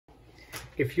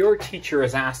If your teacher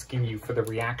is asking you for the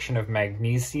reaction of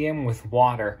magnesium with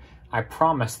water, I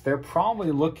promise they're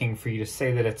probably looking for you to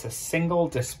say that it's a single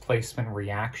displacement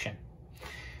reaction.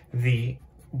 The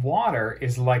water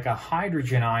is like a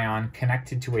hydrogen ion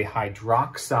connected to a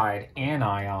hydroxide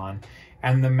anion,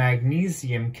 and the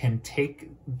magnesium can take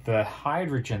the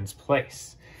hydrogen's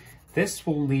place. This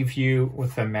will leave you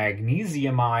with a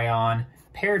magnesium ion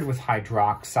paired with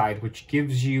hydroxide, which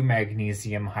gives you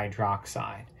magnesium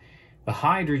hydroxide. The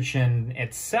hydrogen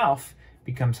itself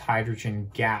becomes hydrogen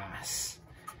gas.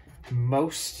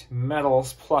 Most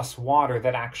metals plus water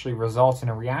that actually result in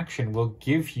a reaction will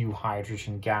give you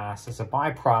hydrogen gas as a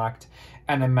byproduct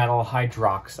and a metal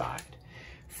hydroxide.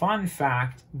 Fun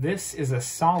fact, this is a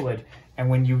solid, and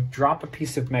when you drop a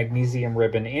piece of magnesium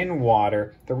ribbon in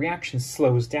water, the reaction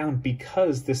slows down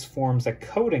because this forms a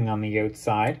coating on the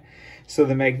outside, so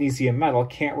the magnesium metal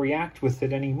can't react with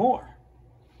it anymore.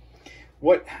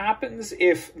 What happens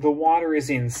if the water is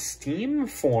in steam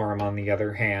form, on the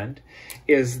other hand,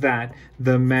 is that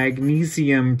the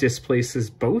magnesium displaces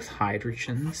both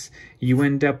hydrogens. You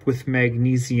end up with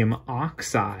magnesium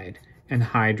oxide and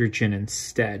hydrogen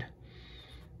instead.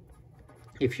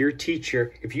 If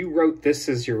you wrote this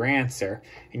as your answer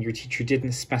and your teacher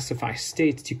didn't specify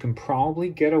states, you can probably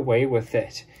get away with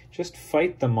it. Just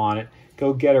fight them on it.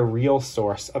 Go get a real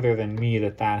source other than me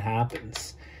that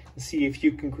happens. See if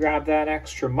you can grab that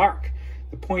extra mark.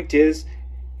 The point is,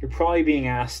 you're probably being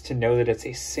asked to know that it's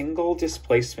a single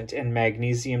displacement and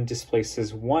magnesium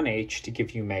displaces 1H to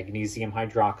give you magnesium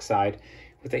hydroxide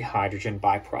with a hydrogen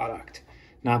byproduct.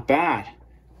 Not bad.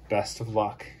 Best of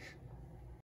luck.